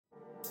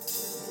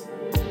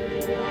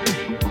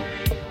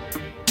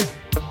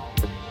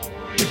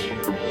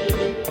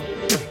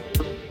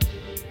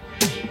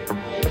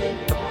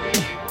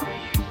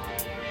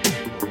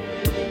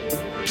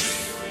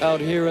Out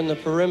here in the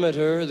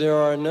perimeter, there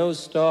are no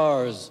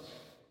stars.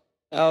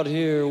 Out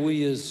here,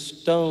 we is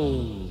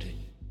stoned,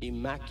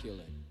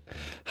 immaculate.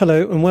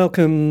 Hello and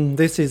welcome.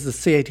 This is the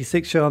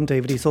C86 show. I'm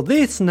David Esau.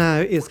 This now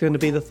is going to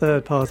be the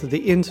third part of the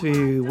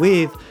interview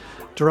with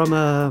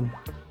drummer,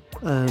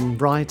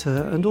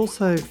 writer, and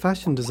also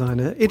fashion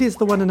designer. It is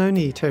the one and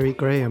only Terry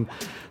Graham.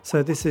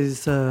 So this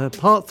is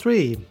part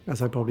 3,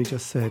 as I probably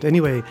just said.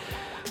 Anyway,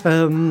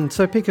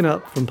 so picking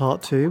up from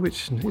part 2,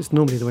 which is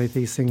normally the way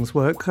these things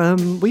work,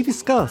 we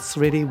discuss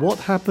really what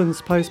happens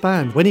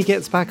post-band when he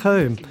gets back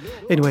home.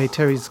 Anyway,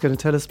 Terry's going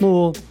to tell us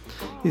more.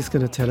 He's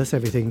going to tell us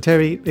everything.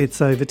 Terry, it's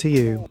over to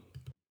you.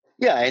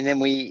 Yeah, and then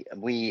we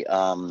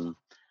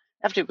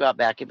after we got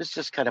back, it was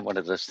just kind of one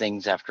of those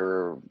things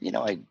after,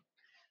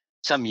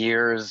 some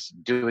years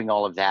doing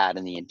all of that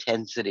and the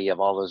intensity of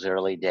all those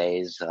early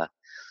days,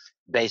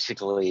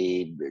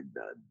 basically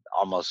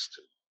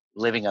almost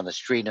living on the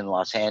street in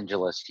Los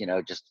Angeles,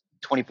 just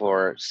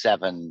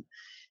 24/7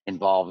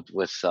 involved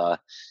with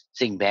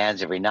seeing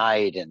bands every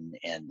night and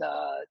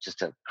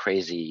just a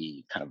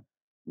crazy kind of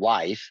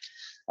life.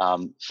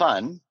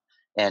 Fun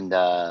and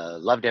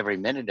loved every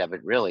minute of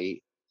it,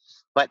 really.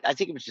 But I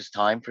think it was just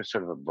time for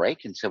sort of a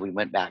break. And so we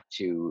went back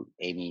to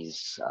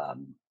Amy's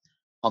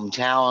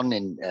hometown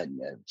in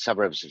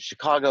suburbs of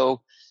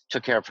Chicago,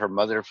 took care of her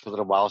mother for a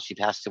little while. She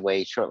passed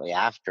away shortly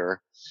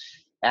after.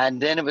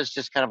 And then it was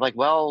just kind of like,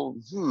 well,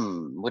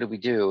 what do we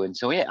do? And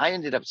so I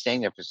ended up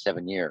staying there for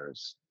 7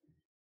 years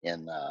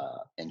in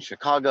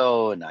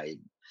Chicago. And I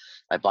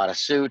bought a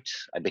suit.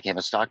 I became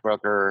a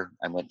stockbroker.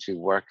 I went to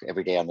work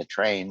every day on the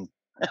train.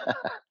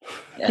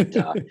 and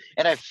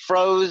I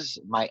froze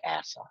my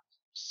ass off.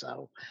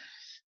 So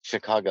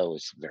Chicago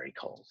was very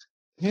cold.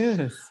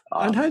 Yes.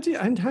 And how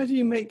do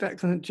you make that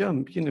kind of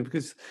jump?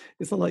 Because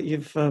it's not like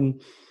you've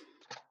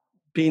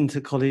been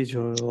to college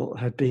or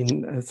had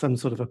been some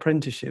sort of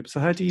apprenticeship. So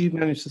how do you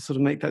manage to sort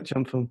of make that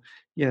jump from,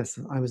 yes,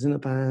 I was in a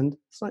band,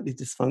 slightly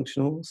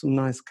dysfunctional, some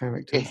nice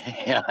characters,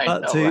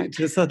 but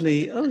to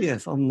suddenly, oh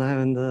yes, I'm now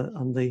on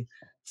the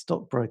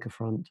stockbroker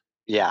front.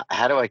 Yeah.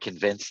 How do I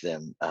convince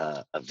them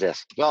of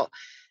this? Well,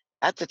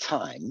 at the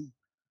time,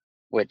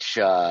 which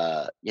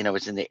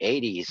was in the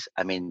 80s,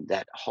 I mean,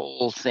 that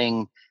whole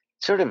thing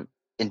sort of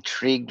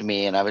intrigued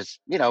me, and I was,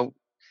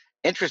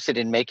 interested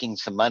in making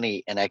some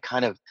money, and I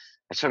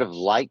sort of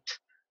liked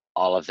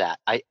all of that.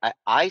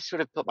 I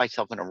sort of put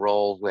myself in a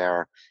role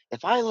where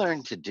if I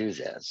learned to do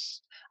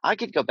this, I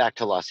could go back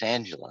to Los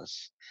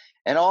Angeles,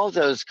 and all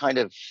those kind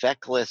of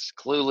feckless,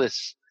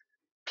 clueless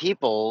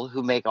people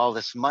who make all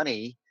this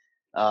money,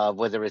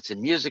 whether it's in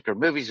music or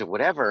movies or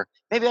whatever,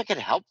 maybe I could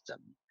help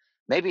them.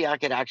 Maybe I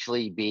could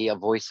actually be a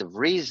voice of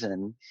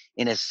reason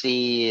in a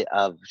sea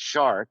of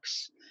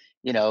sharks,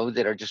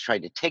 that are just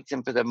trying to take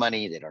them for their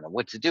money. They don't know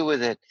what to do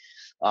with it.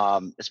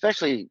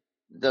 Especially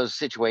those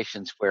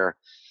situations where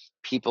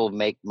people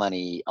make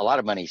money, a lot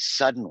of money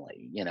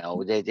suddenly,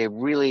 they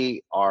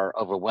really are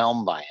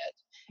overwhelmed by it.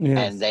 Yes.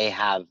 And they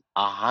have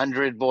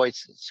 100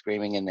 voices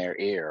screaming in their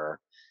ear,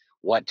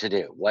 what to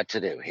do.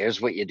 Here's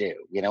what you do,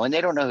 and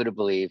they don't know who to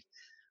believe,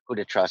 who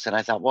to trust. And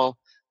I thought, well,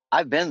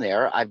 I've been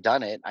there. I've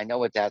done it. I know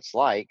what that's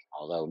like,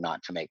 although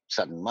not to make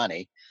sudden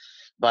money.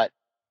 But,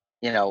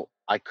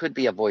 I could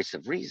be a voice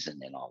of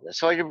reason in all this.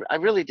 So I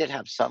really did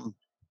have some,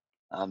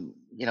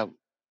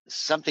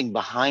 something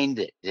behind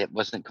it. It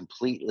wasn't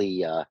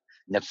completely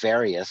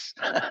nefarious.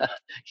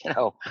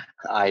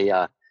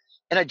 I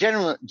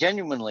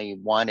genuinely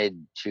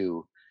wanted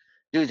to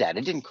do that.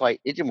 It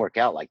didn't work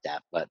out like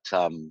that. But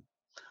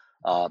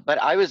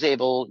I was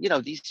able,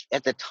 these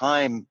at the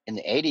time in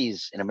the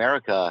 80s in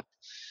America,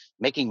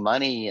 making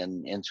money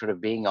and sort of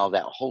being all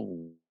that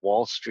whole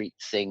Wall Street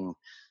thing,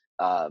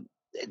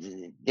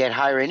 they'd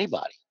hire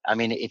anybody. I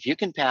mean, if you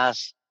can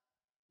pass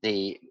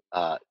the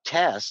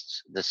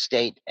tests, the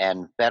state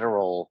and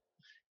federal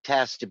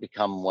tests to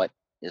become what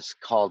is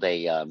called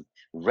a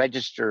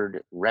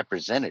registered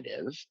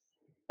representative,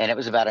 and it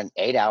was about an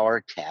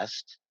 8-hour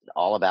test,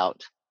 all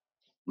about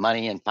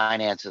money and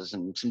finances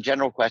and some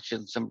general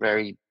questions, some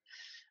very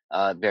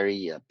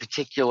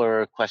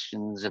particular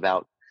questions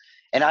about.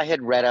 And I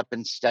had read up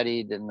and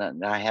studied,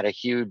 and I had a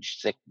huge,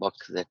 thick book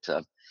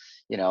that,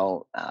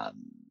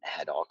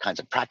 had all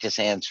kinds of practice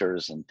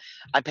answers, and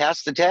I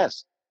passed the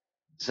test.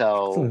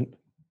 So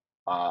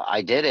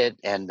I did it,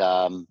 and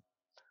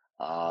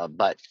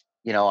but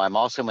I'm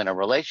also in a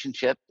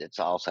relationship. It's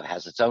also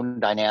has its own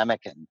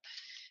dynamic,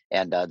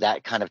 and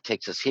that kind of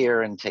takes us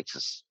here and takes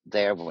us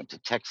there. We went to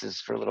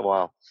Texas for a little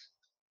while,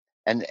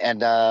 and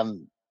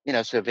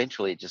so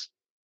eventually it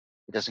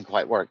doesn't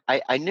quite work.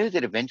 I knew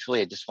that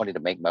eventually I just wanted to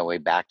make my way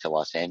back to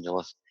Los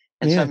Angeles.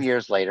 And some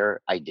years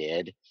later I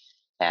did.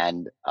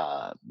 And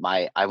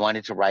I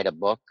wanted to write a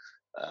book,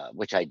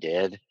 which I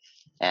did.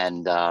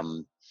 And I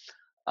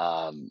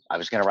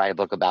was going to write a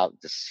book about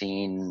the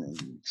scene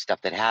and stuff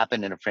that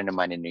happened. And a friend of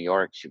mine in New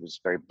York, she was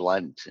very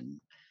blunt.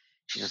 And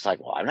she's just like,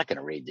 well, I'm not going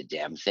to read the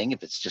damn thing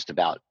if it's just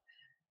about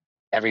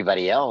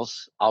everybody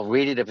else. I'll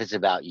read it if it's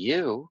about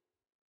you.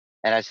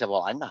 And I said,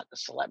 well, I'm not a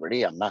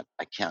celebrity. I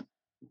can't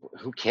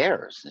who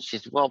cares? And she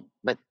said, well,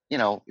 but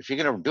if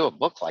you're going to do a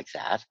book like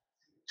that,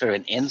 sort of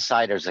an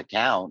insider's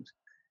account,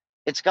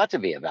 it's got to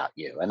be about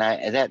you. And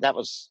that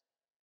was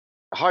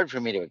hard for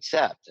me to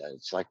accept.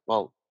 It's like,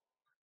 well,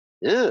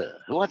 who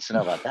wants to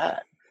know about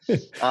that?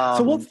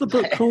 So what's the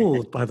book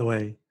called, by the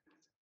way?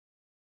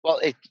 Well,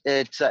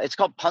 it's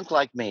called Punk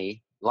Like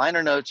Me,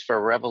 Liner Notes for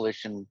a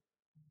Revolution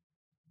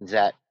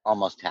That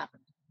Almost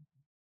Happened.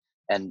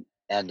 And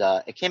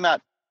it came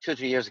out 2 or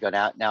 3 years ago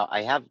now. Now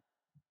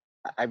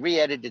I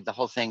re-edited the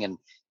whole thing, and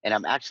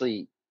I'm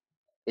actually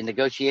in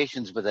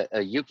negotiations with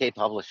a UK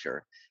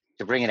publisher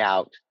to bring it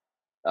out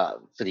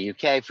for the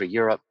UK, for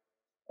Europe,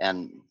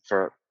 and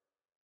for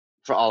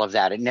all of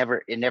that. It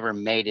never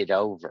made it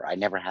over. I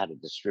never had a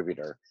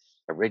distributor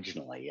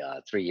originally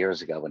 3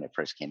 years ago when it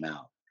first came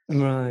out.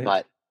 Right.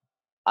 But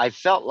I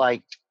felt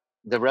like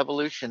the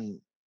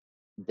revolution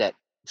that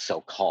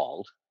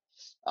so-called,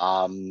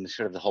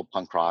 sort of the whole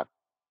punk rock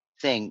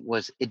thing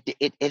was,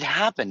 it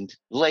happened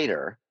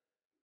later,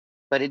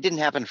 but it didn't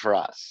happen for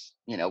us.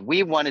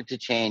 We wanted to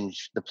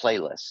change the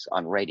playlists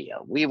on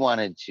radio. We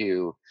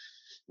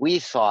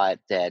thought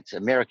that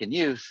American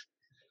youth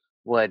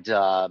would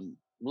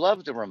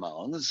love the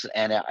Ramones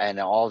and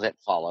all that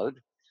followed,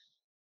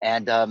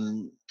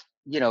 and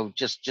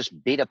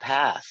just beat a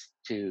path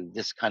to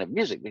this kind of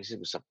music because it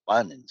was so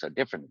fun and so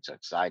different and so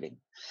exciting.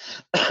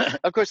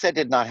 Of course, that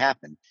did not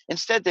happen.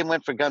 Instead, they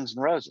went for Guns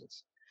N'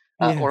 Roses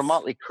or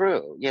Motley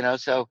Crue.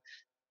 So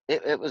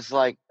it was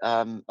like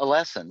a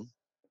lesson.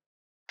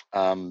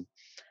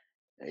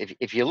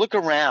 If you look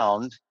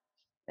around,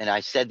 and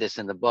I said this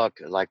in the book,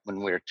 like when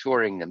we were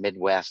touring the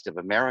Midwest of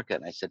America,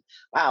 and I said,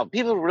 wow,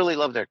 people really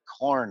love their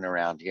corn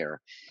around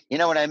here.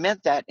 And I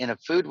meant that in a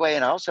food way,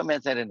 and I also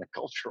meant that in a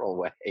cultural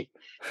way.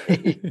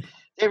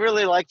 They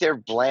really like their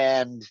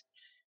bland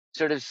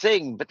sort of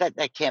thing, but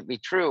that can't be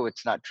true.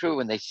 It's not true.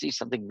 When they see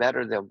something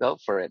better, they'll go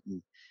for it.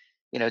 And,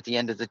 at the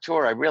end of the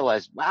tour, I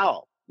realized,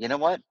 wow, you know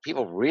what?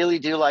 People really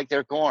do like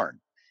their corn,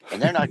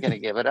 and they're not going to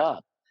give it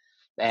up.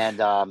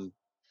 And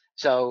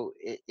so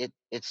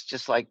it's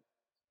just like,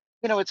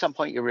 at some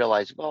point you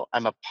realize, well,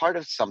 I'm a part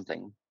of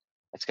something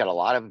that's got a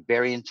lot of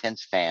very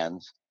intense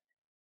fans,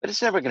 but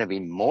it's never going to be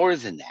more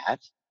than that.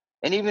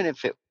 And even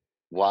if it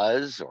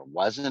was or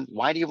wasn't,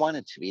 why do you want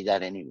it to be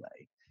that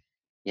anyway?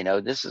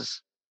 This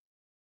is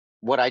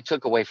what I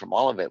took away from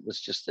all of it, was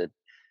just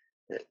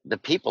the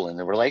people and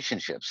the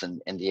relationships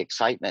and the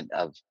excitement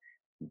of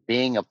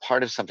being a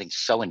part of something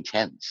so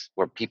intense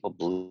where people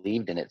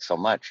believed in it so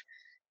much.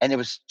 And there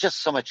was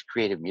just so much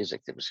creative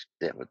music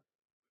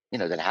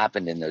that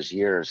happened in those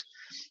years.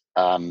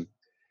 And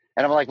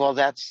I'm like, well,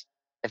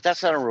 if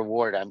that's not a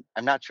reward,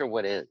 I'm not sure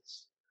what is.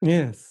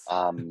 Yes.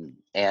 And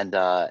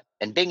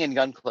being in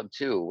Gun Club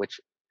too, which,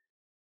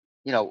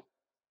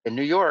 in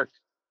New York,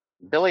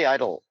 Billy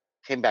Idol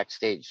came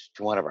backstage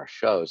to one of our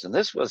shows, and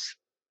this was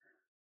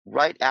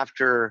right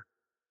after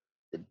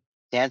the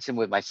Dancing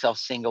with Myself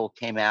single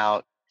came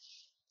out.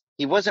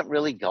 He wasn't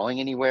really going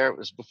anywhere. It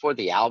was before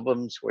the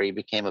albums where he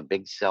became a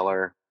big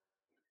seller.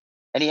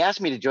 And he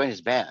asked me to join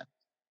his band.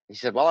 He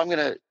said, well, I'm going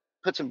to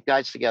put some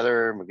guys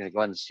together, and we're going to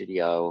go in the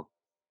studio,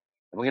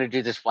 and we're going to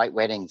do this white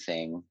wedding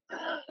thing.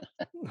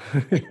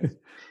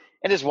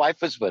 And his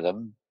wife was with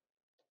him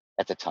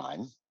at the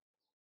time.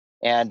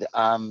 And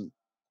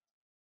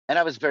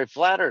I was very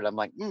flattered. I'm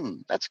like,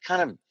 that's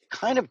kind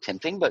of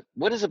tempting, but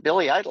what is a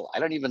Billy Idol? I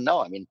don't even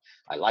know. I mean,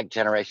 I like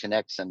Generation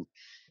X, and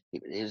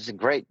he was a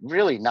great,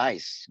 really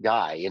nice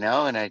guy, and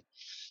I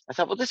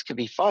thought, well, this could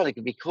be fun. It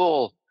could be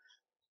cool,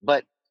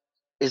 but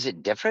is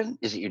it different?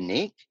 Is it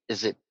unique?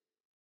 Is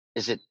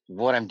it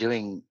what I'm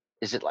doing?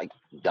 Is it like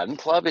Gun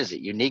Club? Is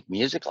it unique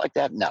music like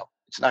that? No,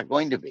 it's not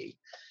going to be.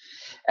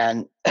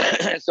 And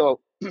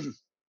so,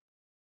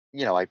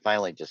 I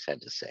finally just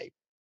had to say,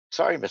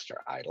 sorry, Mr.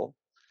 Idol.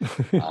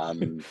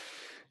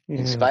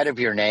 In spite of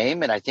your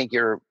name, and I think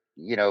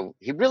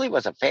he really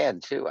was a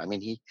fan too. I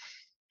mean,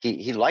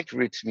 he liked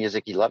roots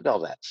music. He loved all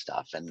that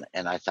stuff. And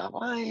I thought,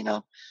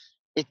 well,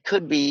 it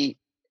could be,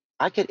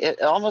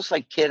 almost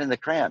like Kid and the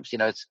Cramps,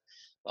 it's,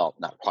 well,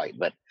 not quite,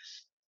 but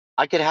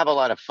I could have a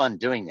lot of fun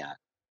doing that.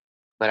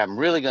 But I'm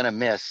really going to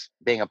miss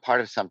being a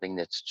part of something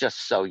that's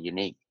just so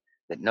unique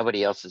that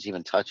nobody else is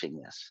even touching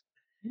this.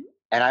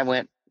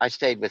 And I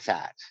stayed with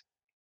that,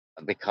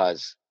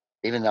 because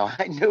even though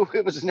I knew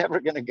it was never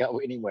going to go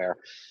anywhere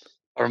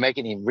or make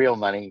any real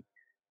money,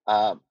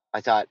 I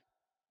thought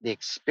the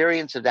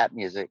experience of that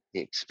music,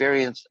 the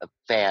experience of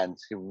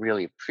fans who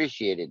really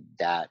appreciated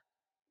that,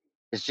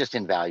 is just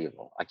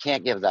invaluable. I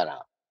can't give that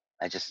up.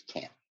 I just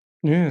can't.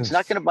 Yes. It's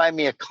not going to buy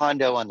me a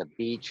condo on the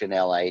beach in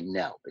LA.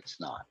 No, it's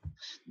not.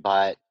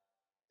 But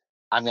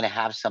I'm going to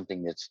have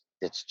something that's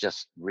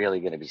just really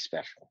going to be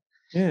special.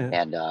 Yeah.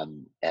 And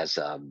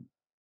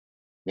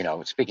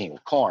speaking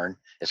of corn,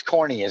 as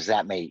corny as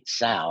that may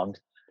sound,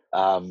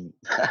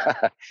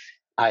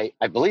 I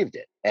believed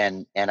it,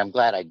 and I'm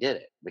glad I did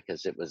it,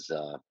 because it was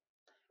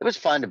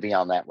fun to be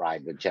on that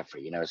ride with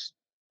Jeffrey. As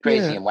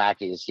crazy and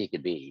wacky as he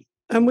could be.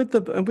 And with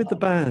the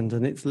band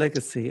and its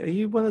legacy, are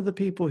you one of the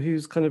people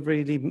who's kind of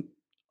really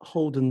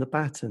holding the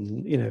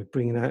baton,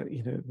 bringing out,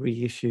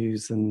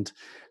 reissues and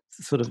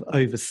sort of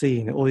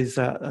overseeing it, or is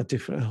that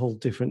a whole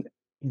different,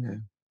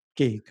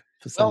 gig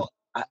for some? Well,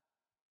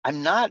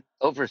 I'm not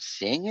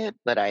overseeing it,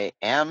 but I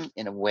am,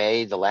 in a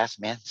way, the last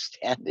man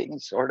standing,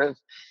 sort of.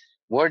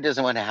 Ward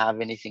doesn't want to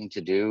have anything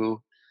to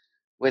do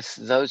with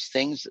those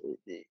things.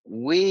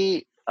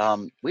 We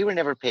were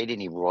never paid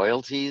any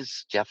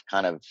royalties. Jeff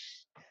kind of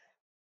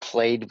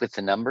played with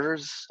the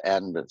numbers,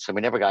 and so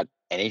we never got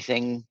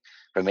anything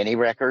from any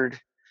record.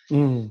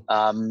 And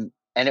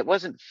it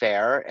wasn't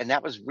fair, and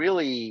that was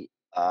really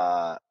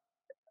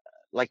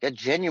like a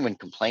genuine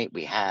complaint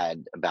we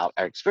had about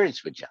our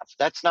experience with Jeff.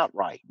 That's not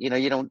right.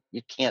 You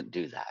can't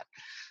do that.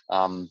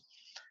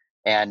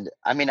 And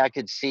I mean, I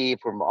could see if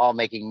we're all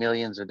making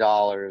millions of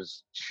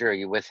dollars, sure,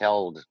 you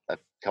withheld a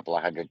couple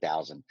of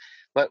 $100,000,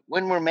 but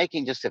when we're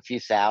making just a few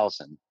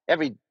thousand,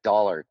 every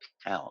dollar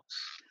counts.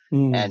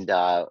 And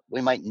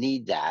we might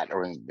need that,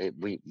 or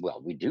we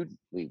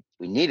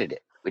needed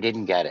it. We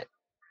didn't get it.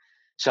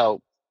 So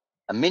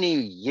a many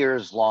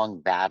years long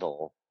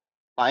battle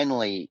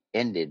finally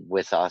ended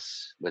with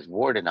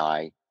Ward and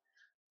I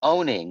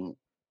owning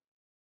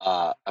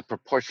a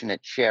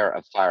proportionate share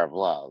of Fire of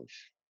Love.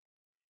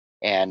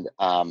 And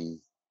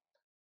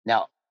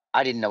now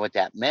I didn't know what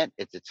that meant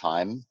at the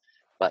time,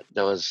 but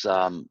there was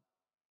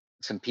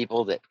some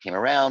people that came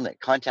around that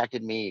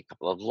contacted me, a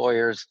couple of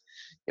lawyers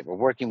that were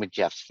working with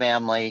Jeff's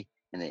family,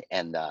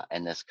 and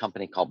this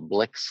company called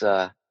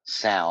Blixa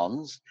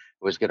Sounds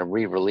was going to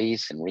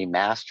re-release and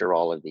remaster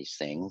all of these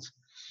things.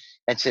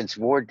 And since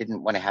Ward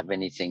didn't want to have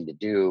anything to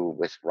do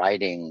with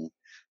writing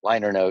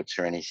liner notes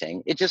or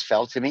anything, it just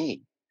fell to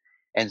me.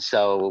 And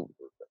so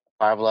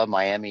Fire of Love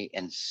Miami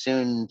and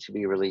soon to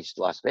be released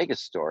Las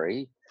Vegas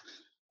Story,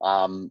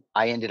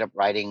 I ended up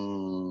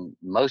writing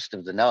most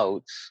of the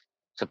notes,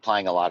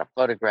 supplying a lot of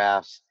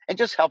photographs, and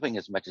just helping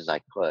as much as I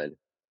could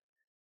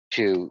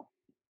to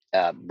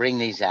bring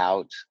these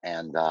out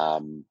and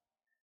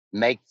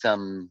make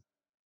them.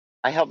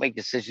 I helped make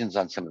decisions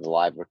on some of the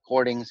live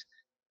recordings.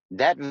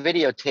 That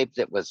videotape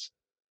that was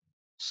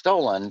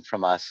stolen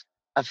from us,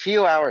 a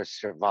few hours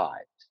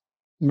survived.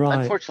 Right.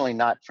 Unfortunately,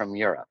 not from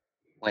Europe,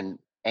 when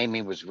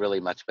Amy was really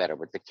much better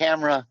with the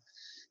camera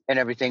and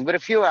everything. But a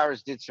few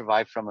hours did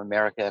survive from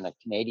America and a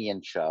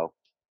Canadian show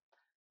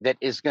that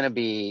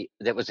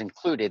was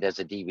included as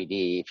a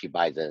DVD if you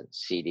buy the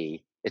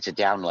CD. It's a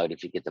download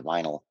if you get the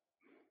vinyl.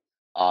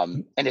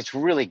 And it's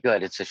really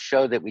good. It's a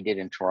show that we did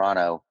in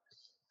Toronto,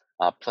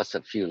 plus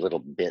a few little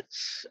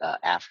bits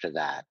after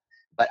that.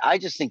 But I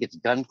just think it's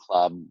Gun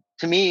Club.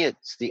 To me,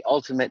 it's the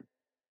ultimate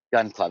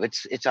Gun Club.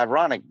 It's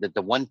ironic that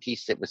the one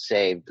piece that was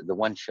saved, the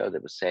one show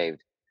that was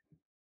saved,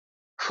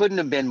 couldn't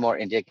have been more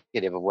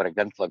indicative of what a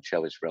Gun Club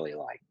show is really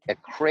like. A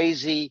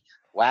crazy,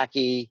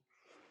 wacky,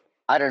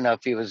 I don't know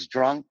if he was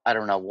drunk, I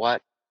don't know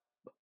what,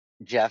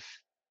 Jeff,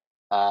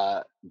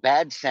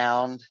 bad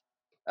sound.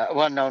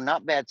 Well, no,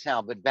 not bad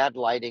sound, but bad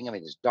lighting. I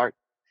mean, it's dark.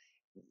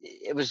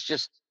 It was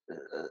just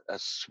a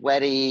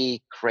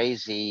sweaty,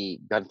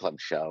 crazy Gun Club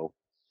show.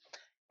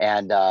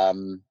 And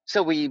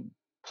so we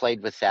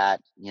played with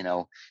that,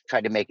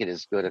 tried to make it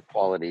as good a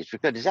quality as we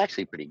could. It's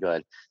actually pretty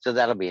good. So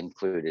that'll be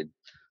included.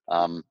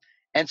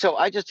 And so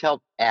I just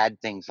helped add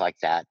things like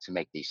that to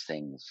make these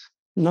things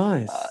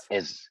nice,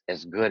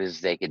 as good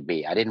as they could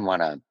be. I didn't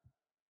want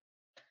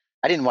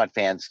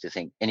fans to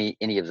think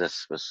any of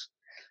this was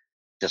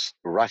just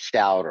rushed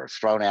out or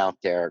thrown out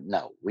there.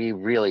 No, we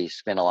really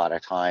spent a lot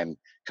of time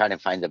trying to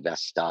find the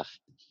best stuff,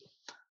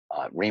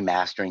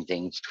 remastering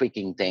things,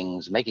 tweaking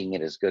things, making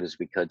it as good as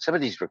we could. Some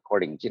of these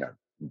recordings,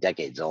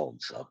 decades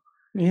old. So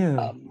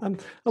yeah.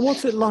 And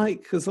what's it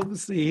like? Because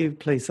obviously you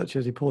play such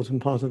an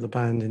important part of the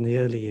band in the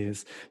early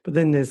years, but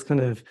then there's kind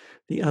of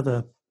the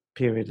other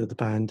period of the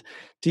band.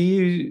 Do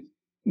you,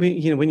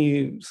 when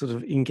you sort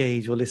of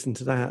engage or listen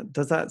to that,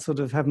 does that sort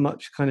of have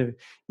much kind of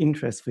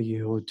interest for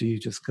you, or do you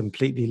just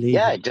completely leave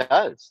yeah, it? it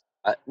does.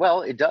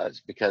 Well, it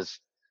does, because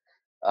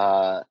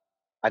I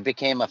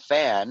became a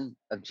fan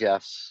of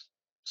Jeff's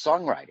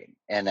songwriting,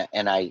 and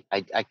I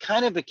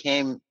kind of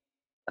became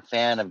a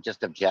fan of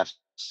Jeff's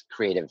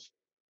creative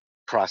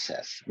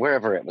process,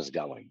 wherever it was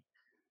going.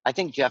 I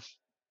think Jeff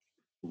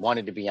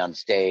wanted to be on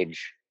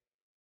stage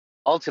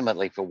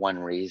ultimately for one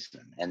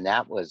reason, and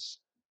that was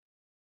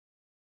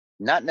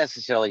not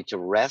necessarily to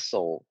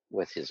wrestle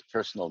with his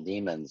personal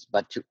demons,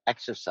 but to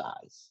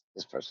exercise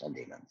his personal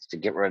demons, to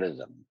get rid of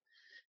them,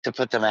 to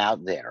put them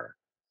out there,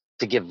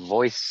 to give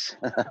voice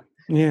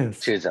Yes.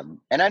 to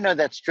them. And I know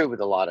that's true with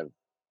a lot of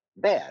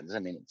bands. I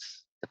mean, it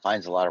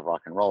defines a lot of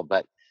rock and roll,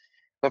 but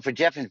for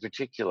Jeff in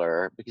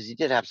particular, because he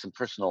did have some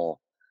personal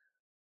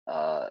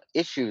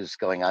issues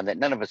going on that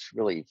none of us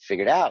really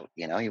figured out.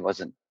 He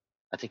wasn't,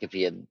 I think if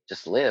he had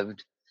just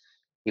lived,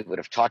 he would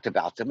have talked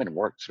about them and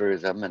worked through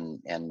them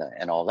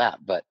and all that.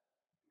 But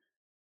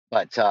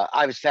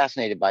I was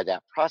fascinated by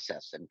that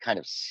process and kind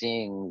of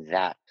seeing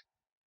that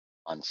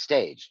on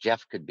stage.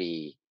 Jeff could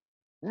be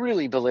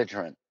really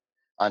belligerent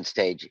on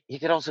stage. He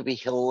could also be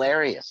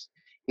hilarious.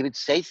 He would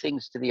say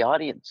things to the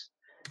audience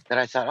that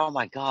I thought, oh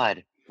my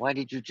God, Why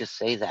did you just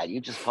say that?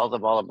 You just called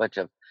them all a bunch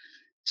of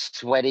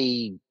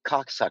sweaty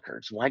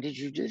cocksuckers. Why did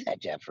you do that,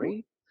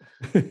 Jeffrey?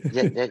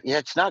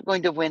 That's not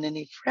going to win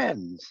any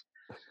friends.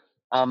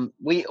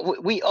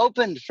 We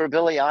opened for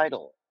Billy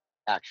Idol,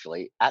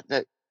 actually, at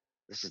the.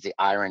 This is the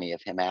irony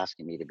of him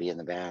asking me to be in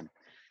the band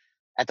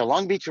at the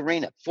Long Beach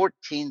Arena.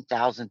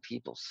 14,000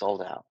 people,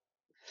 sold out.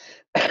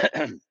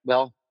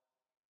 Well,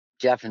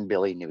 Jeff and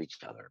Billy knew each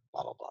other.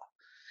 Blah blah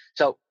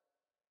blah.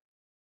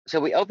 So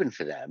we opened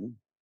for them,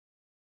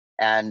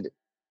 and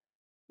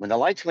when the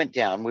lights went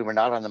down, we were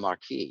not on the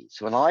marquee.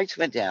 So when the lights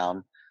went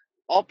down,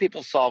 all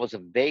people saw was a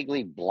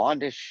vaguely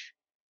blondish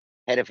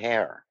head of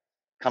hair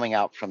coming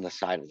out from the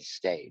side of the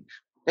stage.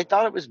 They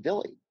thought it was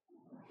Billy.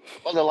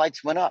 Well, the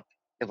lights went up.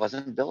 It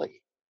wasn't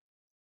Billy.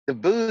 The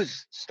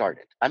boos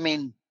started. I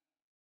mean,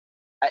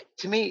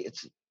 to me,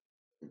 it's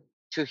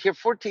to hear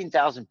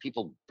 14,000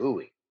 people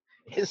booing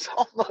is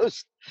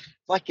almost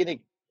like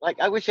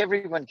I wish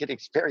everyone could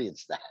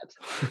experience that,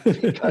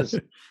 because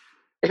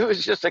it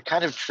was just a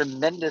kind of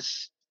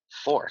tremendous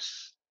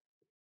force,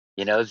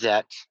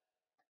 that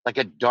like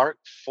a dark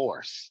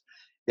force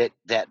that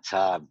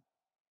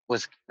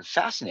was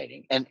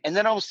fascinating. And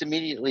then almost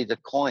immediately the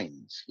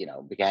coins,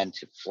 began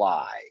to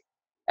fly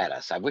at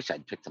us. I wish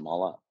I'd picked them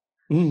all up.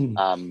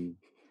 Mm.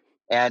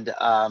 And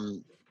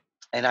I'm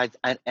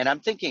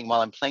thinking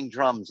while I'm playing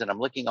drums and I'm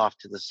looking off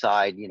to the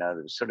side,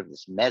 there was sort of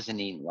this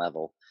mezzanine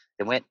level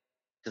that went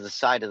to the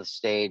side of the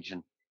stage,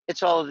 and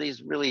it's all of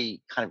these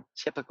really kind of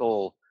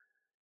typical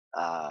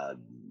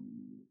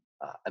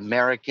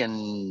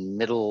American,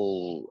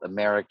 middle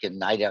American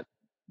night out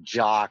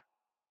jock,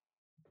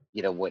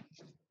 what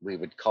we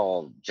would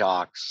call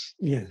jocks,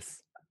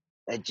 Yes.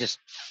 and just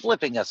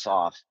flipping us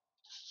off,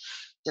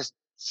 just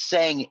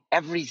saying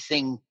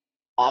everything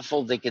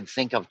awful they could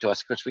think of to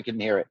us. Of course, we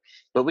couldn't hear it,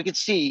 but we could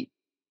see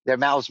their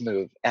mouths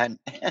move and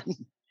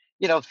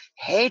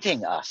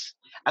hating us.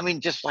 I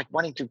mean, just like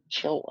wanting to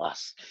kill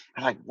us.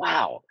 I'm like,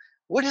 wow,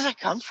 where does that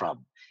come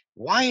from?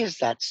 Why is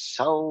that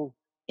so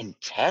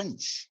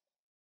intense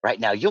right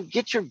now? You'll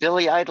get your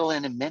Billy Idol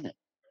in a minute.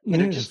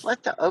 Just Yes.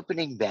 let the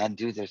opening band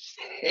do their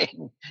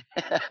thing.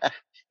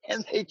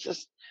 And they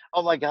just,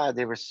 oh my God,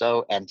 they were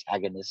so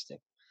antagonistic.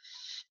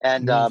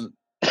 And Yes.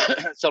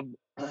 so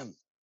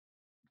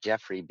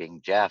Jeffrey,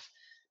 being Jeff,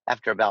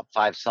 after about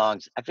 5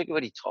 songs, I forget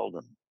what he told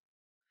them.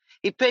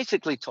 He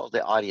basically told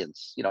the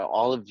audience,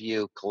 all of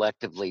you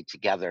collectively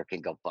together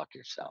can go fuck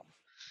yourself.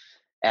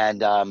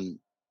 And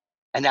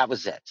that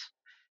was it.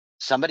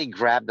 Somebody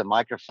grabbed the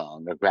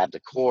microphone or grabbed a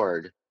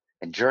cord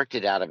and jerked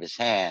it out of his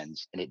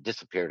hands, and it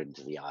disappeared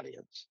into the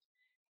audience.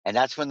 And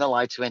that's when the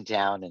lights went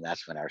down, and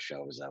that's when our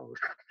show was over.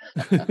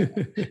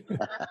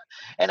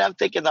 And I'm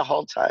thinking the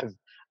whole time,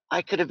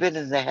 I could have been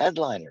in the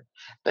headliner,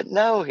 but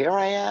no, here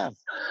I am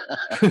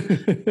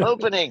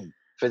opening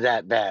for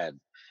that band.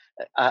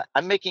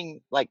 I'm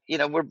making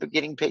we're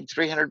getting paid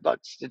 $300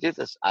 to do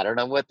this. I don't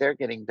know what they're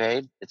getting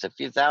paid. It's a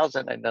few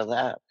thousand. I know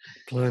that.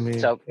 Blimey.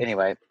 So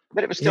anyway,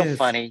 but it was still Yes.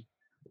 funny.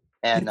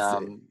 And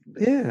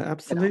It's yeah,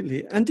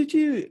 absolutely.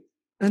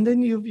 And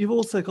then you've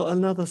also got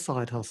another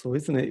side hustle,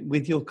 isn't it,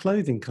 with your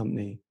clothing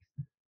company?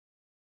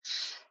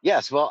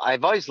 Yes, well,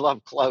 I've always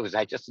loved clothes.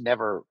 I just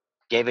never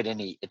gave it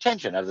any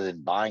attention other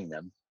than buying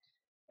them.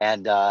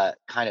 And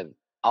kind of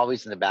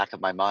always in the back of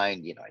my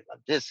mind, I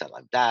love this, I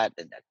love that,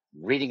 and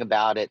reading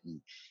about it,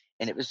 and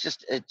it was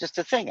just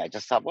a thing. I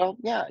just thought, well,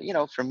 yeah,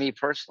 for me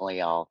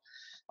personally, I'll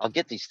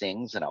get these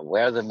things and I'll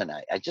wear them, and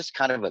I just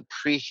kind of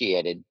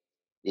appreciated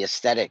the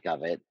aesthetic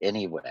of it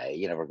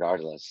anyway,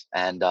 regardless.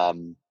 And I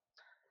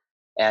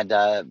had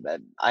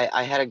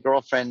a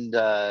girlfriend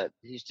who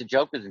used to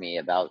joke with me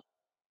about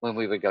when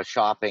we would go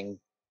shopping.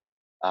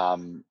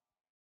 Um,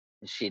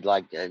 she'd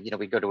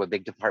we'd go to a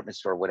big department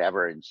store or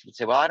whatever, and she would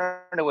say, well, I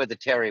don't know where the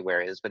terry wear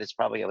is, but it's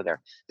probably over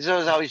there. Because I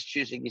was always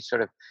choosing these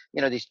sort of,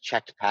 these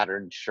checked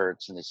patterned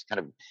shirts and this kind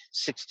of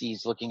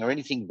 60s looking or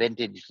anything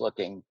vintage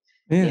looking,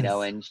 Yes.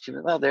 and she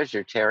went, well, there's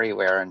your terry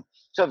wear. And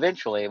so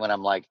eventually when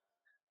I'm like,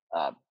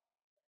 I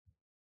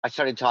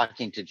started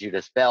talking to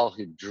Judith Bell,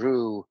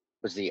 who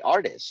was the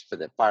artist for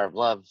the Fire of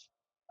Love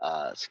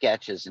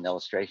sketches and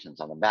illustrations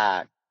on the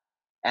back.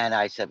 And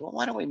I said, well,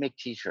 why don't we make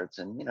T-shirts?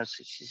 And,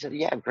 so she said,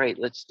 yeah, great,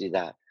 let's do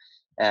that.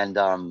 And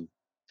so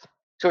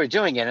we're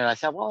doing it. And I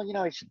thought, well,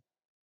 I should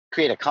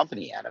create a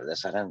company out of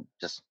this. I don't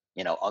just,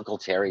 Uncle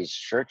Terry's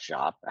shirt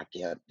shop. I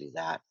can't do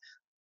that.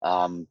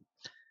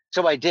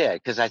 So I did,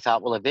 because I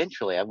thought, well,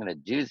 eventually I'm going to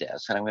do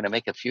this and I'm going to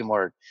make a few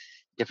more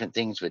different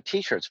things with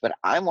T-shirts, but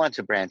I want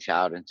to branch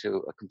out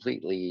into a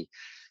completely,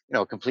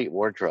 a complete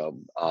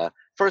wardrobe,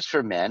 first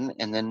for men,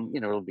 and then,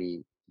 it'll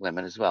be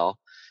women as well,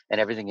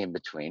 and everything in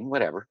between,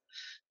 whatever.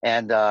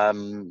 And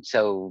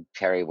so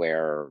terry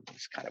wear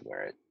is kind of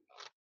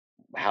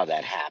how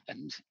that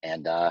happened.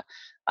 And I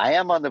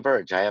am on the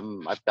verge.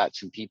 I've got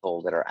some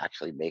people that are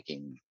actually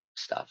making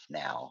stuff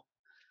now,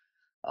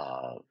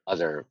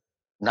 other,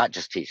 not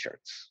just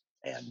T-shirts.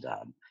 And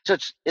so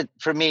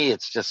for me,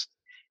 it's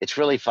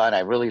really fun. I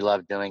really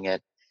love doing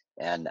it.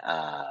 And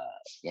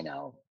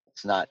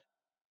it's not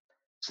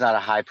It's not a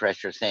high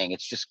pressure thing.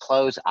 It's just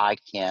clothes I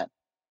can't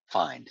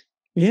find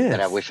that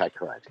I Yes. wish I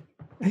could.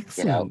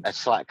 Excellent.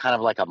 It's like kind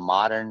of like a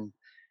modern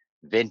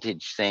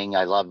vintage thing.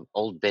 I love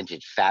old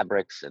vintage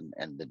fabrics and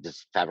the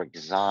fabric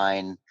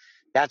design.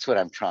 That's what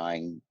I'm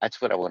trying.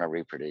 That's what I want to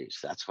reproduce.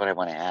 That's what I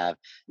want to have.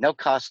 No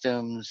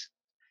costumes,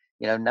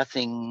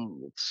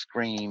 nothing that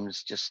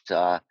screams, just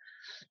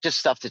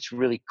stuff that's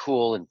really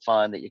cool and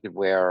fun that you could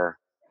wear,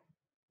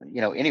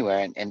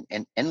 anywhere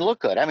and look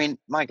good. I mean,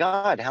 my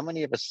God, how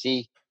many of us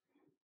see,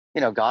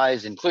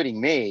 guys, including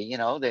me,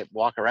 that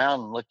walk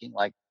around looking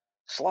like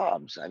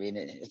slobs? I mean,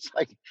 it's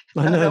like,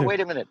 I no, know. wait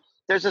a minute.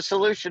 There's a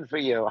solution for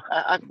you.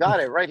 I've got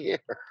it right here.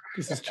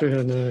 This is true.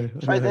 I know.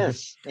 Try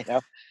this,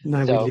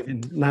 Now So,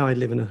 I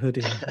live in a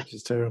hoodie, which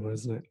is terrible,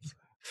 isn't it?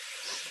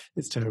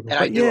 It's terrible. and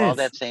I But do all yes,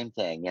 that same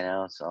thing, I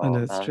know So,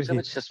 it's so tricky.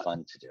 it's just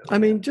fun to do. I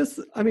mean,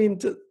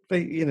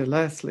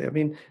 lastly, I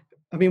mean,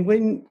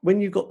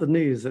 when you got the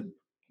news that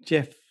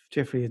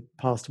Jeffrey had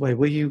passed away,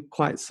 were you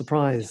quite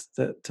surprised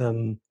that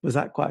was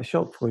that quite a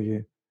shock for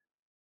you?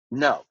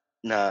 No.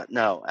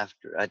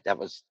 After that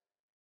was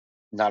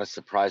not a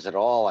surprise at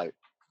all. I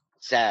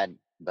sad,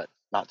 but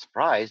not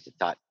surprised. I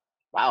thought,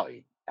 wow,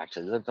 he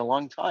actually lived a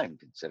long time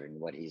considering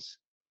what he's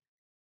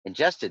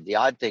ingested. The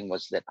odd thing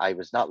was that I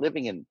was not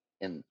living in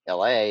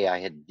LA. I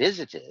had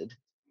visited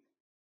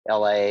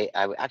LA.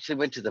 I actually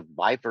went to the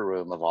Viper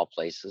Room of all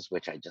places,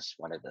 which I just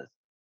wanted to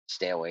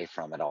stay away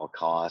from at all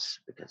costs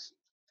because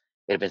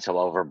it had been so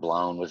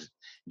overblown with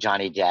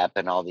Johnny Depp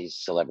and all these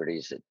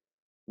celebrities that,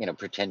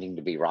 pretending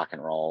to be rock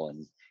and roll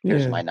and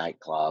here's my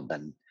nightclub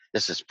and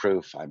this is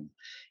proof I'm,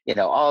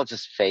 all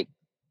just fake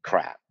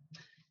crap.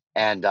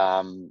 And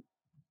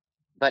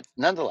but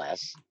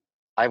nonetheless,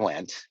 I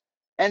went,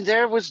 and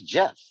there was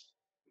Jeff,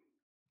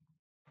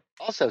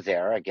 also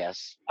there, I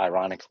guess,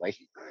 ironically.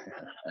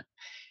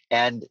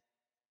 And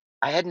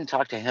I hadn't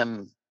talked to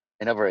him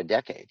in over a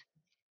decade.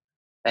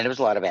 And there was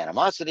a lot of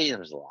animosity, there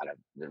was a lot of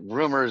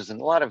rumors,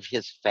 and a lot of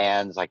his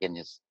fans, like in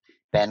his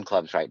fan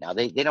clubs right now,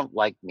 they don't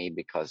like me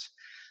because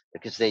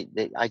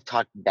I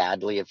talked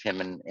badly of him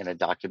in a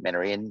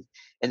documentary, and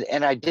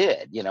I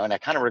did, and I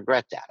kind of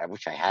regret that. I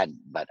wish I hadn't,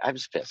 but I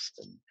was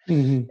pissed, but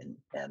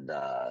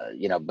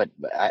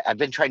I've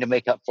been trying to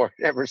make up for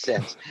it ever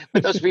since.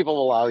 But those people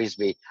will I'll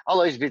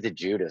always be the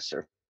Judas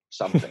or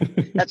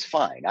something. That's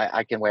fine.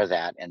 I can wear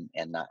that and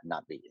not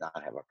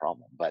have a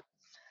problem. But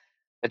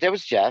there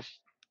was Jeff,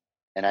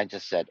 and I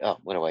just said, oh,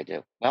 what do I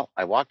do? Well,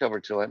 I walked over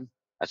to him.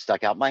 I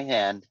stuck out my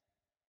hand.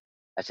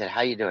 I said,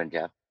 how you doing,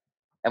 Jeff?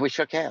 And we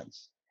shook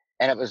hands.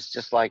 And it was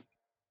just like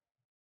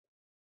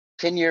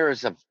 10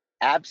 years of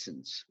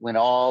absence when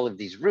all of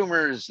these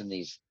rumors and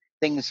these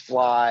things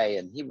fly.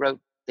 And he wrote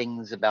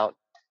things about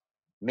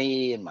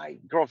me and my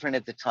girlfriend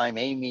at the time,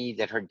 Amy,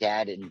 that her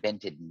dad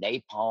invented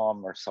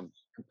napalm or some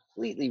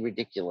completely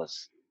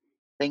ridiculous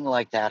thing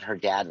like that. Her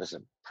dad was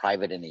a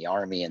private in the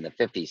army in the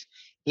 50s.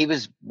 He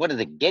was one of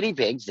the guinea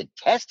pigs that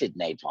tested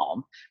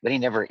napalm, but he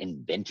never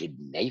invented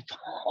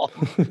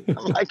napalm.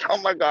 I'm like,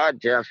 oh my God,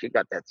 Jeff, you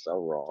got that so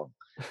wrong.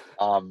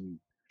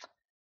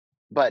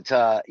 But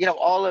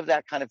all of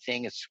that kind of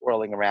thing is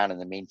swirling around in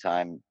the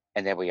meantime,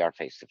 and then we are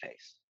face to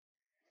face.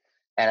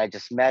 And I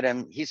just met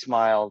him. He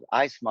smiled.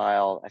 I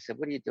smiled. I said,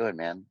 "What are you doing,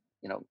 man?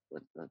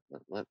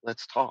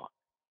 Let's talk."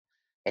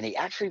 And he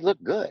actually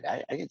looked good.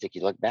 I didn't think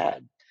he looked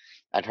bad.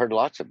 I'd heard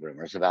lots of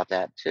rumors about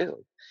that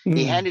too.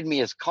 He handed me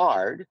his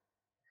card,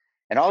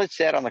 and all it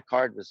said on the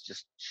card was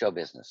just show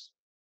business.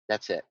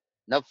 That's it.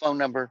 No phone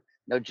number,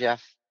 no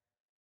Jeff.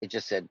 It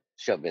just said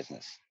show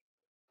business.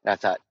 And I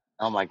thought,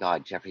 oh my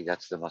God, Jeffrey,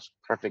 that's the most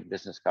perfect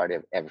business card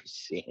I've ever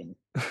seen.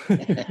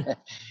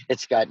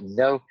 It's got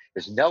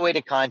there's no way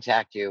to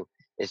contact you.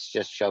 It's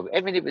just show.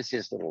 I mean, it was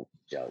his little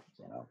joke,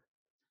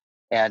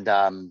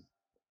 And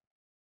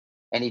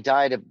he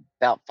died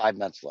about 5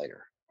 months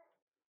later.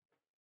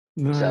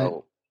 Right.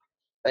 So,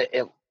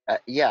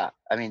 yeah.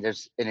 I mean,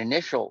 there's an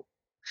initial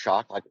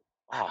shock, like,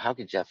 wow, how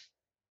could Jeff?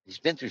 He's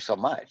been through so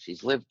much. He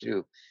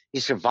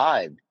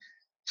survived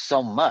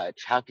so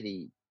much. How could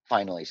he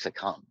finally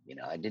succumb?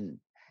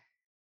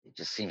 It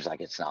just seems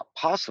like it's not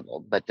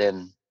possible. But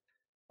then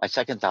my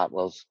second thought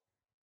was,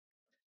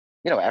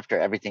 after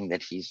everything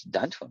that he's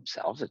done to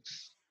himself,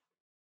 it's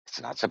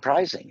not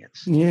surprising.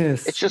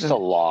 It's just a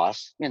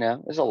loss,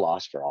 it's a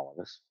loss for all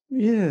of us.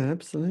 Yeah,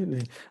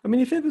 absolutely. I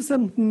mean, if it was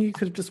something you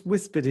could have just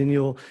whispered in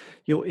your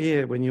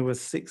ear when you were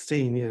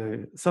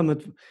 16,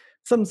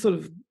 some sort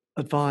of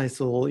advice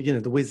or,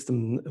 the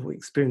wisdom or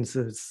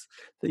experiences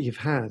that you've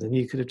had, and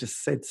you could have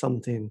just said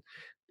something.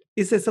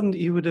 Is there something that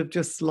you would have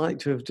just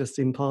liked to have just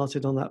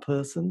imparted on that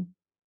person?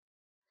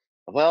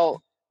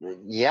 Well,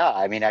 yeah.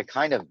 I mean, I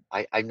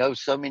know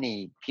so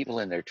many people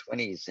in their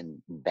 20s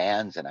in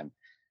bands, and I'm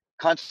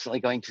constantly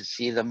going to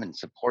see them and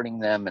supporting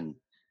them.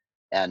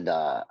 And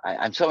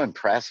I'm so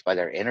impressed by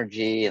their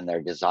energy and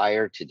their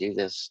desire to do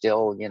this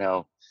still,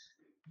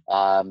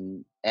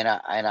 and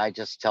I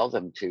just tell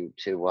them to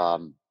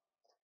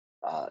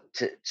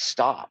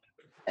stop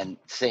and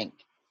think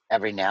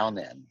every now and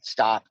then.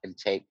 Stop and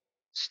take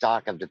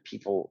stock of the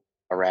people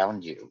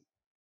around you.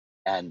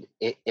 And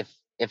if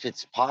if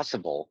it's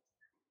possible,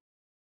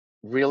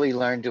 really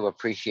learn to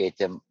appreciate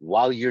them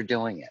while you're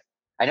doing it.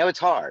 I know it's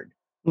hard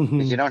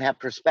because you don't have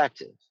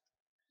perspective,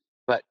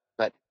 but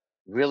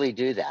really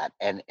do that.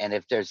 And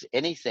if there's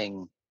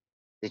anything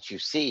that you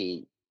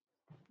see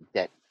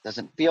that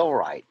doesn't feel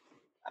right,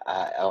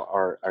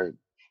 or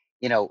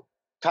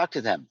talk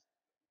to them,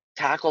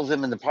 tackle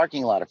them in the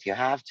parking lot if you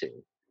have to,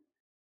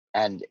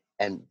 and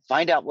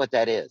find out what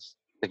that is,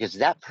 because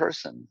that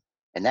person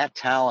and that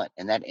talent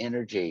and that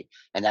energy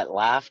and that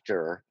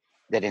laughter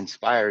that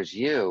inspires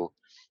you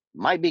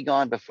might be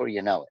gone before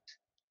you know it.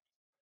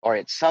 Or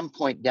at some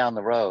point down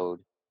the road,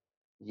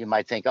 you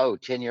might think, oh,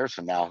 10 years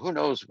from now, who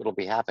knows what'll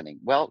be happening?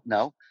 Well,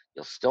 no,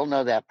 you'll still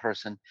know that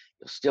person.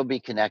 You'll still be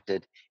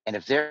connected. And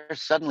if they're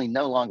suddenly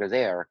no longer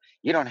there,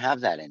 you don't have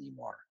that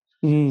anymore.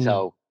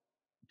 So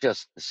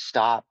just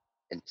stop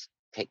and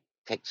take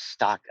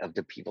stock of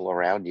the people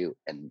around you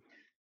and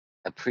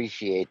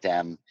appreciate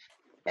them,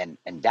 and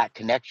that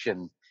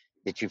connection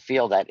that you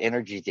feel, that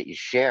energy that you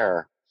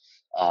share.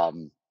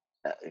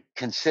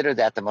 Consider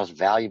that the most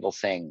valuable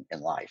thing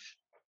in life.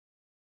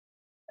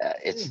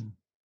 It's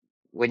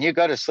when you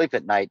go to sleep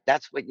at night,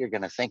 that's what you're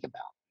going to think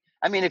about.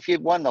 I mean, if you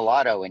won the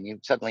lotto and you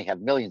suddenly have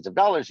millions of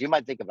dollars, you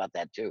might think about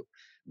that too.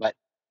 But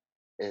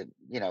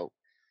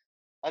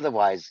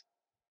otherwise,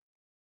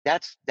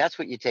 that's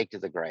what you take to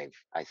the grave,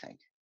 I think,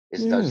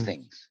 is those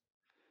things.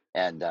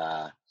 And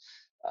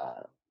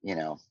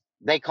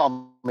they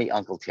call me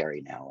Uncle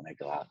Terry now when I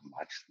go out and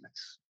watch them.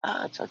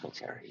 It's Uncle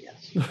Terry,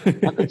 yes.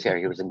 Uncle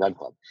Terry, who was in Gun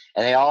Club.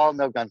 And they all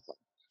know Gun Club.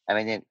 I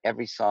mean, in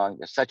every song,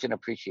 there's such an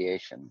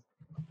appreciation.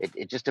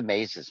 It just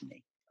amazes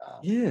me.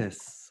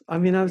 Yes. I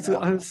mean, I was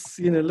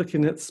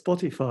looking at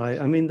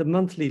Spotify. I mean, the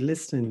monthly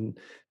listening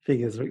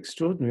figures are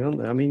extraordinary, aren't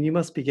they? I mean, you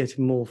must be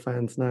getting more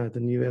fans now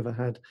than you ever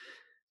had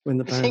when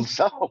the band... I think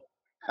so.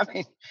 I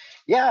mean,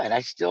 yeah, and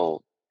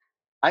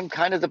I'm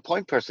kind of the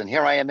point person.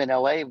 Here I am in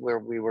LA, where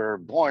we were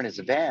born as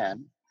a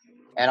band,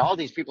 and all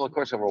these people, of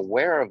course, are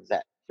aware of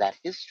that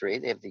history.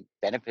 They have the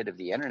benefit of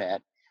the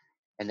internet,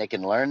 and they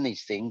can learn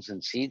these things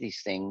and see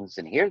these things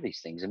and hear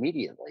these things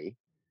immediately.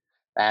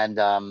 And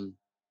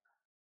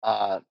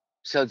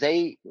so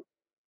they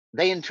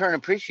in turn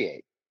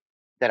appreciate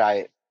that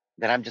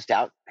I'm just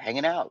out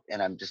hanging out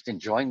and I'm just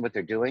enjoying what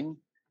they're doing.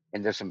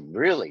 And there's some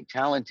really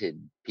talented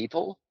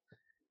people.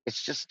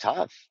 It's just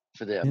tough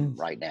for them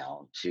right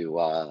now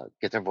to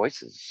get their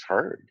voices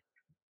heard.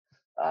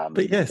 But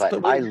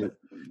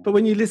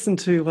when you listen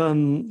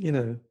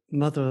to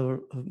Mother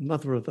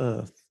of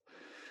Earth,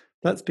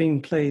 that's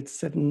been played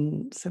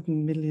 7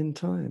 million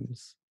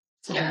times.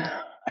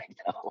 I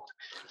know.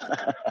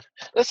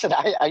 Listen,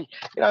 I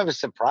was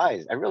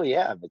surprised. I really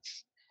am.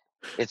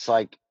 It's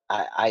like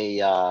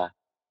I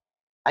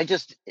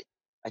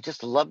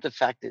just love the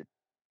fact that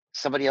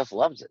somebody else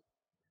loves it.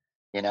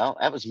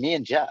 That was me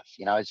and Jeff.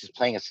 I was just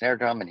playing a snare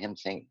drum and him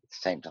singing at the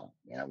same time.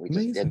 We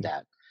just did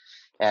that.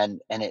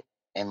 And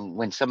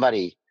when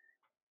somebody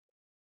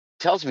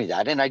tells me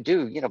that, and I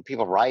do,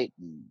 people write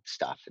and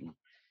stuff, and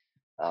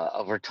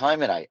over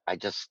time, and I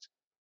just,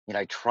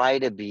 I try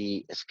to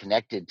be as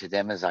connected to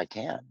them as I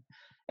can,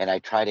 and I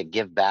try to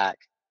give back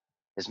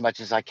as much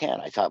as I can.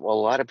 I thought, well, a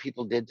lot of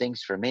people did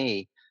things for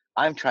me.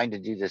 I'm trying to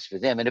do this for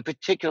them in a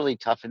particularly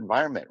tough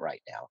environment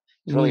right now.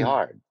 It's really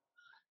hard.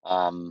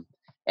 And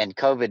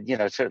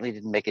COVID, certainly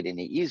didn't make it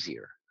any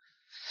easier.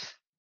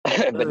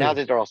 But now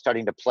that they're all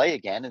starting to play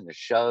again, and the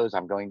shows,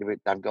 I'm going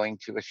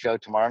to a show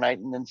tomorrow night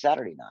and then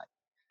Saturday night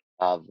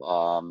of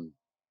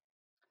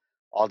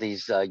all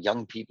these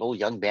young people,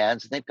 young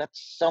bands, and they've got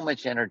so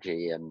much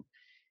energy, and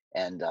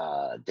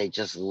they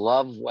just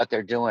love what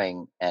they're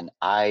doing. And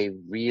I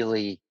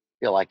really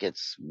feel like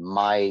it's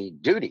my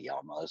duty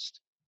almost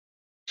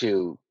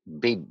to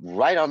be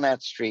right on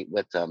that street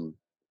with them,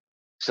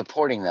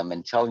 supporting them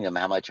and telling them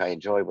how much I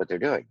enjoy what they're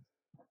doing.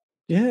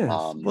 Yes.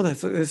 Well,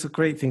 that's a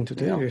great thing to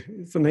do.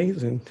 It's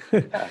amazing.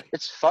 Yeah,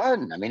 it's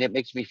fun. I mean, it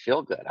makes me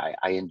feel good.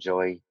 I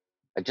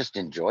just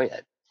enjoy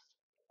it.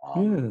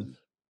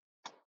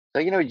 So,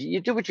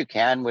 you do what you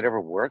can,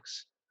 whatever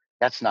works.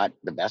 That's not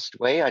the best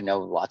way. I know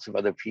lots of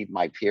other people,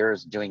 my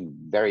peers, doing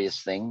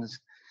various things.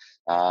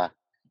 And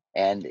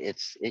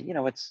it's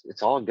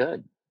all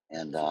good.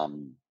 And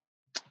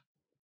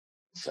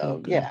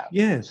so, yeah.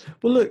 Yes.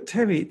 Well, look,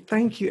 Terry,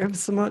 thank you ever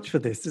so much for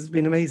this. This has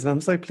been amazing.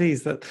 I'm so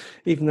pleased that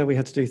even though we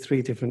had to do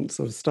 3 different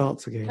sort of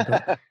starts again,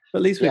 but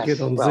at least we're good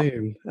on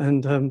Zoom.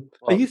 And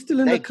are you still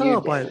in the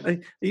car? Are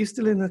you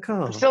still in the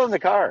car? I'm still in the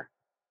car.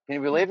 Can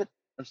you believe it?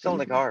 I'm still in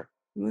the car.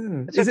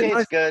 Yeah. It's okay.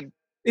 It's good.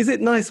 Is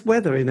it nice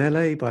weather in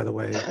LA, by the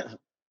way?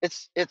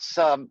 It's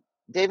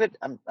David,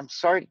 I'm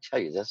sorry to tell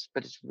you this,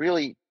 but it's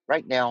really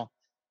right now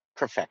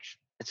perfection.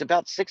 It's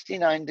about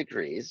 69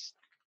 degrees.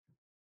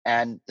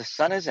 And the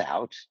sun is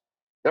out.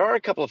 There are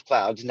a couple of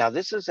clouds. Now,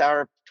 this is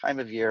our time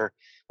of year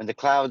when the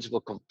clouds will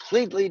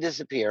completely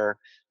disappear.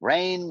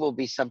 Rain will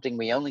be something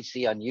we only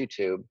see on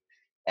YouTube.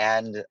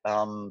 And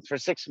for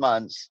 6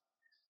 months,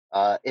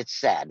 it's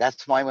sad.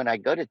 That's why when I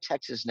go to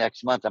Texas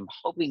next month, I'm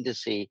hoping to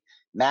see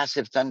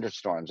massive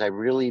thunderstorms. I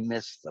really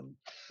miss them.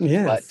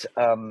 Yes.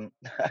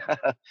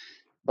 But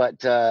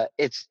but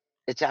it's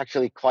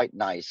actually quite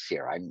nice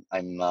here.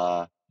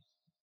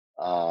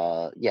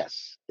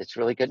 Yes, it's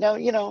really good. Now,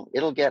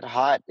 it'll get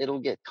hot. It'll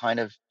get kind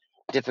of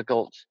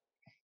difficult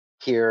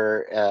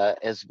here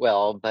as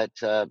well, but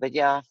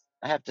yeah,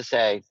 I have to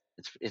say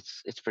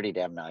it's pretty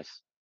damn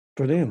nice.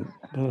 Brilliant.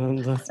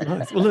 That's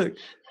nice. Well, look,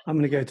 I'm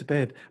going to go to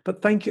bed,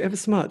 but thank you ever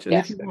so much. And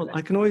if Yes, you want,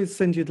 I can always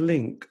send you the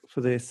link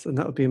for this, and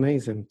that would be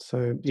amazing.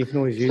 So you can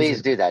always use please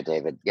it. do that,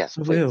 David. Yes,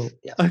 I please. will.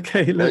 Yes,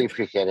 Okay, really look,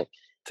 appreciate it.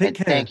 take And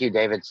care. thank you,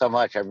 David, so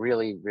much. I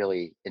really,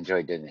 really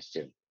enjoyed doing this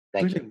too.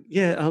 Thank you.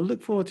 Yeah, I'll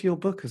look forward to your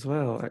book as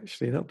well,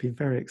 actually. That'll be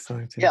very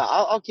exciting. Yeah,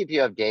 I'll keep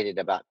you updated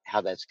about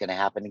how that's going to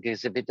happen,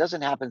 because if it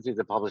doesn't happen through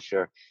the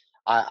publisher,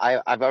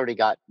 I've already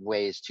got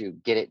ways to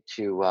get it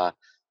to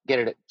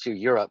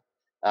Europe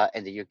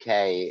and the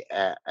UK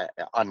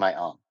on my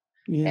own.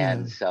 Yeah.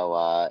 And so,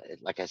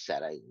 like I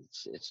said,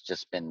 it's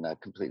just been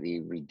completely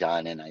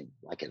redone, and I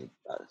like it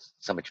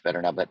so much better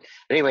now. But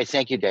anyway,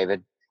 thank you,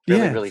 David.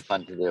 Really, Yes. really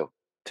fun to do.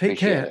 Take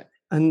Appreciate care. it.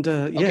 And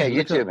Okay,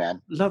 you too,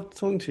 man. Love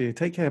talking to you.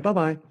 Take care.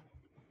 Bye-bye.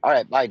 All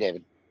right, bye,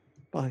 David.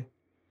 Bye.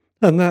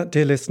 And that,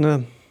 dear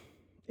listener,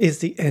 is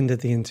the end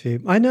of the interview.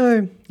 I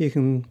know you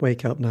can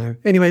wake up now.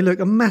 Anyway, look,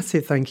 a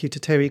massive thank you to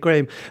Terry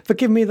Graham for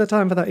giving me the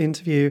time for that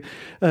interview.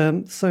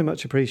 So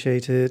much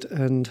appreciated,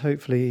 and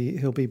hopefully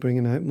he'll be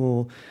bringing out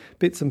more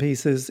bits and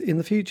pieces in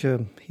the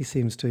future. He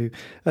seems to.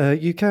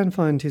 You can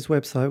find his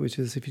website, which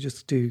is, if you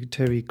just do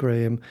Terry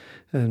Graham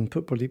and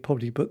probably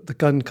put the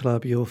Gun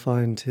Club, you'll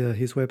find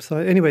his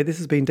website. Anyway, this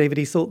has been David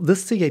Eastaugh, the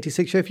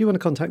C86 Show. If you want to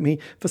contact me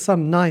for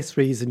some nice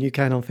reason, you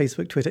can on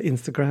Facebook, Twitter,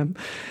 Instagram.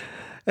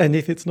 And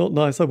if it's not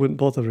nice, I wouldn't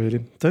bother,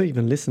 really. Don't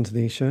even listen to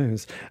these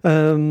shows.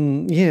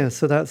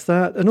 So that's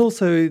that. And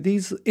also,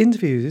 these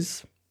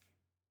interviews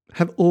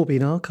have all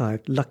been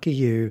archived. Lucky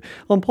you.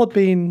 On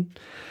Podbean,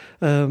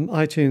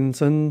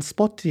 iTunes and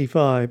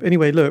Spotify.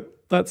 Anyway,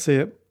 look, that's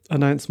it.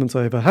 Announcement's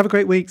over. Have a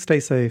great week. Stay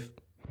safe.